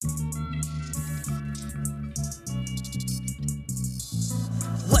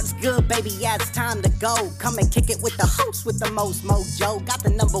good, baby? Yeah, it's time to go. Come and kick it with the host with the most mojo. Got the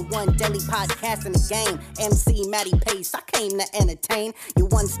 #1 daily podcast in the game. MC Matty Pace, I came to entertain. Your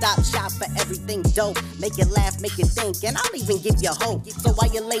one-stop shop for everything dope. Make you laugh, make you think, and I'll even give you hope. So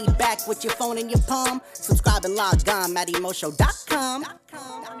while you're laid back with your phone in your palm, subscribe and log on, MattyMoShow.com.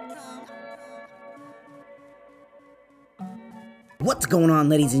 What's going on,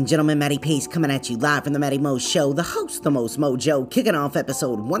 ladies and gentlemen? Matty Pace coming at you live from the Matty Mo Show, the host, the most mojo, kicking off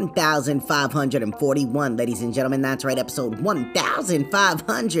episode 1541, ladies and gentlemen. That's right, episode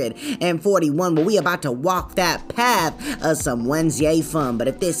 1541, where we about to walk that path of some Wednesday fun. But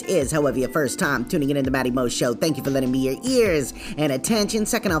if this is, however, your first time tuning in to the Matty Mo Show, thank you for lending me your ears and attention.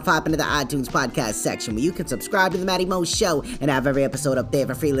 Second, I'll hop into the iTunes podcast section where you can subscribe to the Matty Mo Show and have every episode up there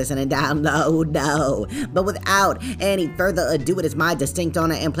for free listen and download. No. But without any further ado, it is my distinct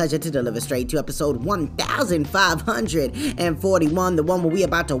honor and pleasure to deliver straight to episode 1541, the one where we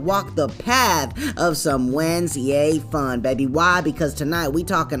about to walk the path of some Wednesday fun, baby. Why? Because tonight we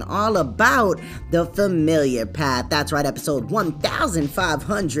talking all about the familiar path. That's right, episode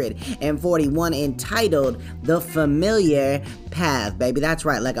 1541, entitled The Familiar Path, baby. That's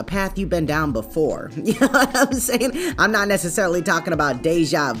right, like a path you've been down before. You know what I'm saying? I'm not necessarily talking about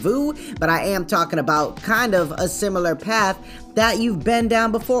deja vu, but I am talking about kind of a similar path that you've been down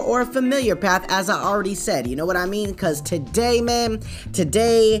before, or a familiar path, as I already said. You know what I mean? Because today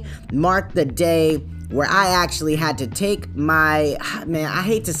marked the day where I actually had to take I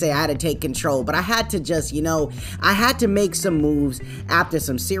hate to say I had to take control, but I had to just, I had to make some moves after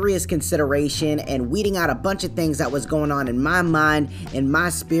some serious consideration and weeding out a bunch of things that was going on in my mind, in my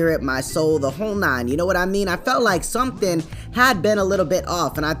spirit, my soul, the whole nine. You know what I mean? I felt like something had been a little bit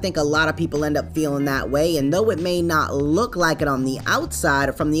off, and I think a lot of people end up feeling that way. And though it may not look like it on the outside,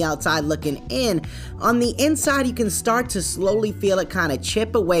 or from the outside looking in, on the inside you can start to slowly feel it kind of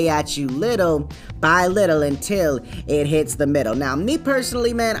chip away at you little by little until it hits the middle. Now, me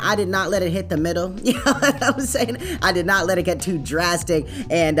personally, man, I did not let it hit the middle. You know what I'm saying? I did not let it get too drastic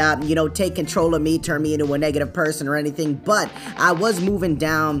and, take control of me, turn me into a negative person or anything. But I was moving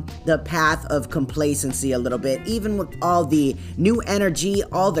down the path of complacency a little bit, even with all the new energy,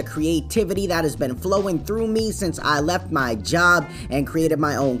 all the creativity that has been flowing through me since I left my job and created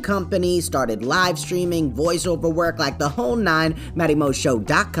my own company, started live streaming, voiceover work, like the whole nine.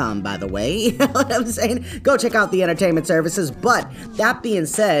 MattyMoShow.com, by the way. You know what I'm saying? Go check out the entertainment services. But that being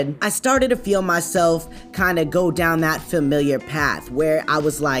said, I started to feel myself kind of go down that familiar path where I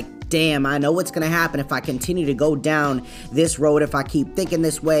was like, damn, I know what's gonna happen if I continue to go down this road, if I keep thinking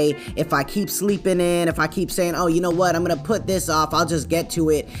this way, if I keep sleeping in, if I keep saying, oh, you know what, I'm gonna put this off, I'll just get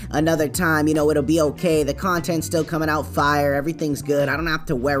to it another time, it'll be okay, the content's still coming out fire, everything's good, I don't have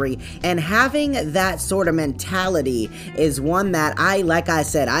to worry. And having that sort of mentality is one that like I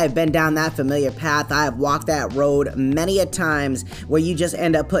said, I have been down that familiar path, I have walked that road many a times where you just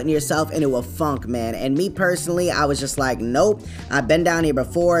end up putting yourself into a funk, man. And me personally, I was just like, nope, I've been down here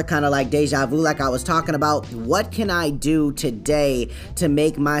before, kind of like deja vu, like I was talking about. What can I do today to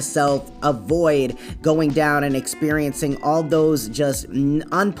make myself avoid going down and experiencing all those just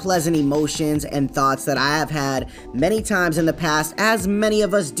unpleasant emotions and thoughts that I have had many times in the past, as many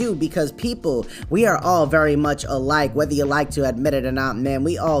of us do, because people, we are all very much alike, whether you like to admit it or not, man.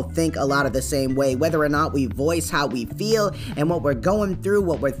 We all think a lot of the same way, whether or not we voice how we feel and what we're going through,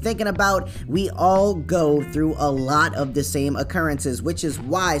 what we're thinking about. We all go through a lot of the same occurrences, which is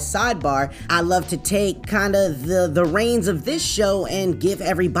why, sidebar, I love to take kind of the reins of this show and give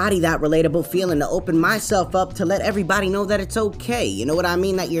everybody that relatable feeling, to open myself up, to let everybody know that it's okay. You know what I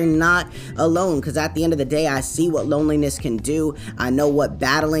mean? That you're not alone, because at the end of the day, I see what loneliness can do. I know what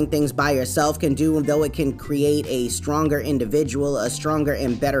battling things by yourself can do, and though it can create a stronger individual, a stronger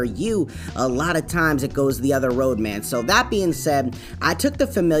and better you, a lot of times it goes the other road, man. So that being said, I took the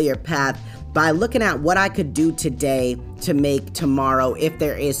familiar path by looking at what I could do today to make tomorrow, if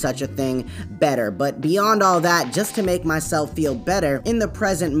there is such a thing, better. But beyond all that, just to make myself feel better in the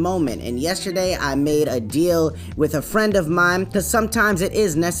present moment. And yesterday I made a deal with a friend of mine, because sometimes it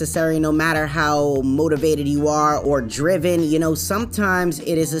is necessary, no matter how motivated you are or driven, sometimes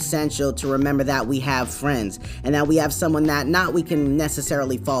it is essential to remember that we have friends, and that we have someone that not we can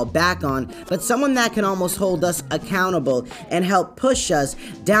necessarily fall back on, but someone that can almost hold us accountable and help push us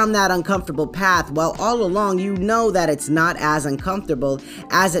down that uncomfortable uncomfortable path, well, all along you know that it's not as uncomfortable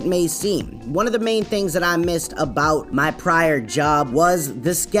as it may seem. One of the main things that I missed about my prior job was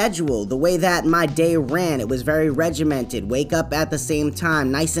the schedule, the way that my day ran. It was very regimented. Wake up at the same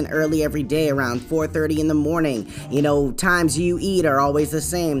time, nice and early every day around 4:30 in the morning. You know, times you eat are always the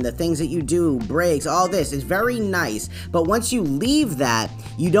same. The things that you do, breaks, all this is very nice. But once you leave that,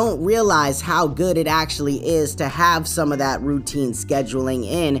 you don't realize how good it actually is to have some of that routine scheduling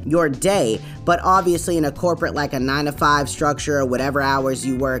in your day. But obviously in a corporate like a 9-to-5 structure or whatever hours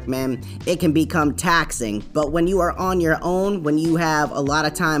you work, man, it can become taxing. But when you are on your own, when you have a lot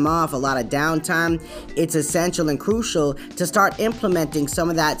of time off, a lot of downtime, it's essential and crucial to start implementing some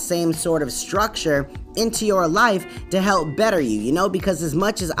of that same sort of structure into your life to help better you, you know, because as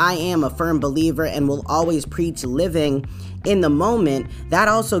much as I am a firm believer and will always preach living in the moment, that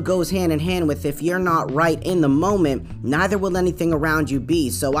also goes hand in hand with if you're not right in the moment, neither will anything around you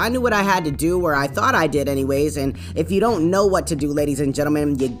be. So I knew what I had to do, or I thought I did anyways, and if you don't know what to do, ladies and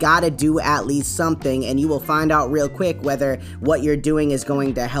gentlemen, you gotta do at least something, and you will find out real quick whether what you're doing is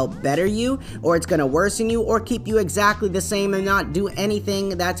going to help better you, or it's gonna worsen you, or keep you exactly the same and not do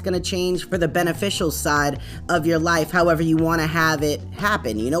anything that's gonna change for the beneficial side of your life, however you wanna have it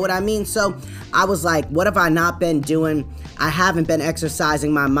happen, you know what I mean? So I was like, what have I not been doing? I haven't been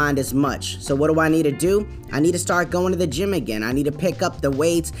exercising my mind as much. So what do I need to do? I need to start going to the gym again. I need to pick up the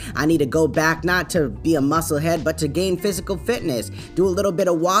weights. I need to go back, not to be a musclehead, but to gain physical fitness, do a little bit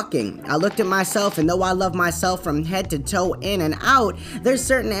of walking. I looked at myself, and though I love myself from head to toe, in and out, there's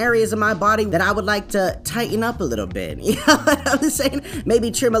certain areas of my body that I would like to tighten up a little bit. You know what I'm saying?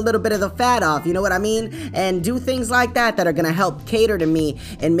 Maybe trim a little bit of the fat off, you know what I mean? And do things like that that are gonna help cater to me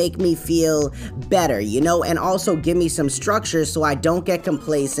and make me feel better, you know, and also give me some structure so I don't get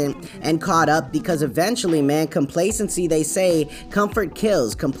complacent and caught up, because eventually, man, complacency, they say, comfort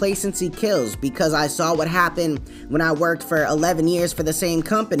kills, complacency kills, because I saw what happened when I worked for 11 years for the same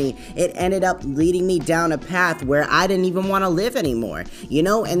company. It ended up leading me down a path where I didn't even want to live anymore, you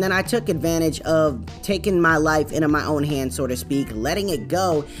know, and then I took advantage of taking my life into my own hands, so to speak, letting it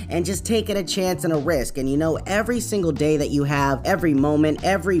go and just taking a chance and a risk. And you know, every single day that you have, every moment,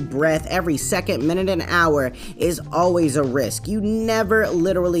 every breath, every second, minute, and hour is always a risk. You never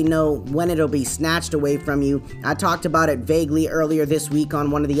literally know when it'll be snatched away from you. I talked about it vaguely earlier this week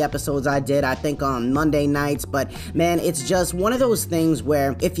on one of the episodes I did, I think on Monday nights, but man, it's just one of those things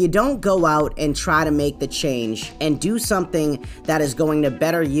where if you don't go out and try to make the change and do something that is going to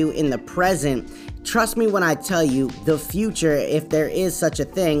better you in the present, trust me when I tell you, the future, if there is such a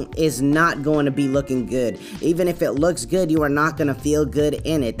thing, is not going to be looking good. Even if it looks good, you are not going to feel good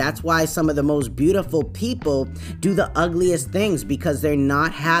in it. That's why some of the most beautiful people do the ugliest things, because they're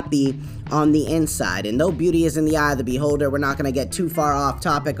not happy on the inside. And though beauty is in the eye of the beholder, we're not going to get too far off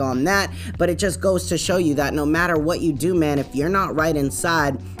topic on that, but it just goes to show you that no matter what you do, man, if you're not right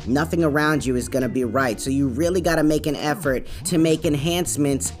inside, nothing around you is going to be right. So you really got to make an effort to make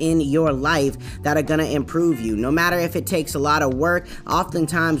enhancements in your life that are going to improve you. No matter if it takes a lot of work,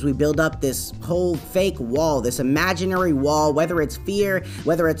 oftentimes we build up this whole fake wall, this imaginary wall, whether it's fear,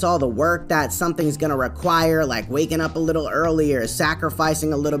 whether it's all the work that something's going to require, like waking up a little earlier,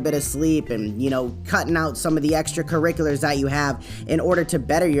 sacrificing a little bit of sleep, and, you know, cutting out some of the extracurriculars that you have in order to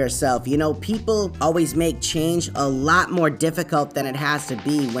better yourself. You know, people always make change a lot more difficult than it has to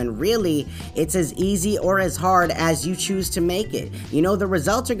be, when really it's as easy or as hard as you choose to make it. You know, the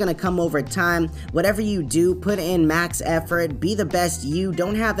results are going to come over time. Whatever you do, put in max effort, be the best you,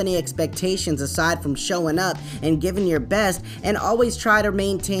 don't have any expectations aside from showing up and giving your best, and always try to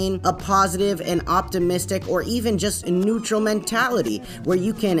maintain a positive and optimistic or even just a neutral mentality where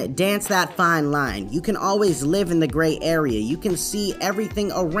you can dance that fine line. You can always live in the gray area. You can see everything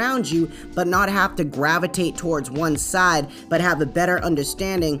around you, but not have to gravitate towards one side, but have a better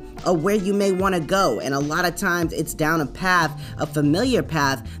understanding of where you may want to go. And a lot of times it's down a path, a familiar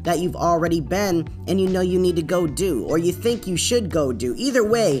path that you've already been, and you know you need to go do, or you think you should go do. Either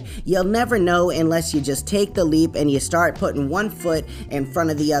way, you'll never know unless you just take the leap and you start putting one foot in front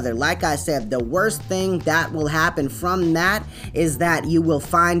of the other. Like I said, the worst thing that will happen from that is that you will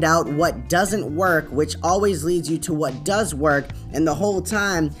find out what doesn't work, which always leads you to what does work. And the whole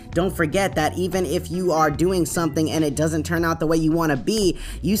time, don't forget that even if you are doing something and it doesn't turn out the way you want to be,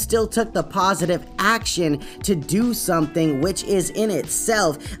 you still took the positive action to do something, which is in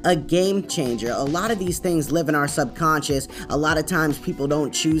itself a game changer. A lot of these things live in our subconscious. A lot of times people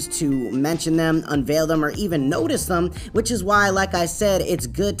don't choose to mention them, unveil them, or even notice them, which is why, like I said, it's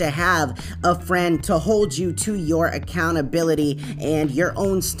good to have a friend to hold you to your accountability and your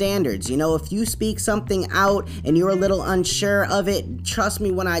own standards. You know, if you speak something out and you're a little unsure of of it. Trust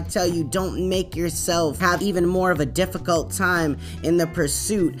me when I tell you, don't make yourself have even more of a difficult time in the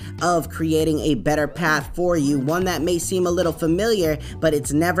pursuit of creating a better path for you. One that may seem a little familiar, but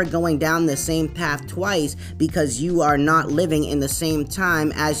it's never going down the same path twice because you are not living in the same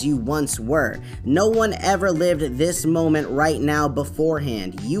time as you once were. No one ever lived this moment right now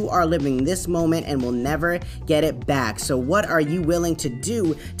beforehand. You are living this moment and will never get it back. So what are you willing to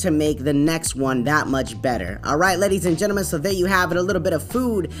do to make the next one that much better? All right, ladies and gentlemen, so there you have it, a little bit of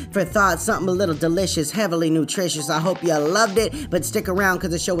food for thought, something a little delicious, heavily nutritious. I hope you loved it, but stick around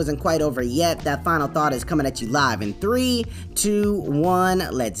because the show isn't quite over yet. That final thought is coming at you live in 3, 2, 1,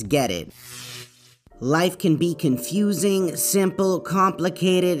 let's get it. Life can be confusing, simple,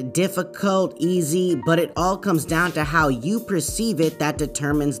 complicated, difficult, easy, but it all comes down to how you perceive it that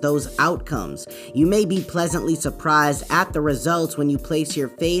determines those outcomes. You may be pleasantly surprised at the results when you place your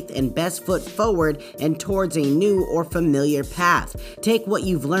faith and best foot forward and towards a new or familiar path. Take what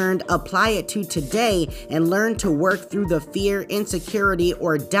you've learned, apply it to today, and learn to work through the fear, insecurity,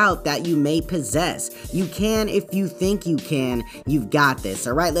 or doubt that you may possess. You can if you think you can. You've got this.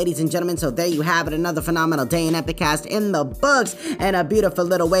 All right, ladies and gentlemen, so there you have it. Another phenomenal day in Epicast in the books, and a beautiful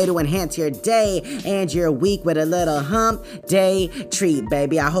little way to enhance your day and your week with a little hump day treat,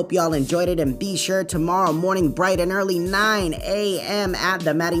 baby. I hope y'all enjoyed it, and be sure tomorrow morning, bright and early, 9 a.m. at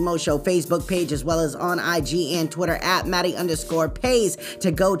the Matty Mo Show Facebook page, as well as on IG and Twitter at Matty_Pays,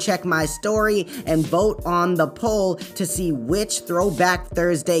 to go check my story and vote on the poll to see which Throwback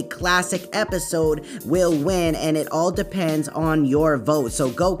Thursday classic episode will win, and it all depends on your vote. So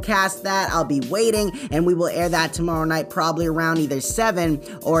go cast that. I'll be waiting, and we will air that tomorrow night, probably around either 7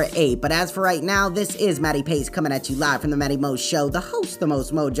 or 8. But as for right now, this is Matty Pace coming at you live from the Matty Mo Show, the host, the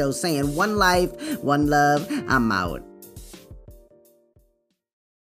most mojo, saying one life, one love, I'm out.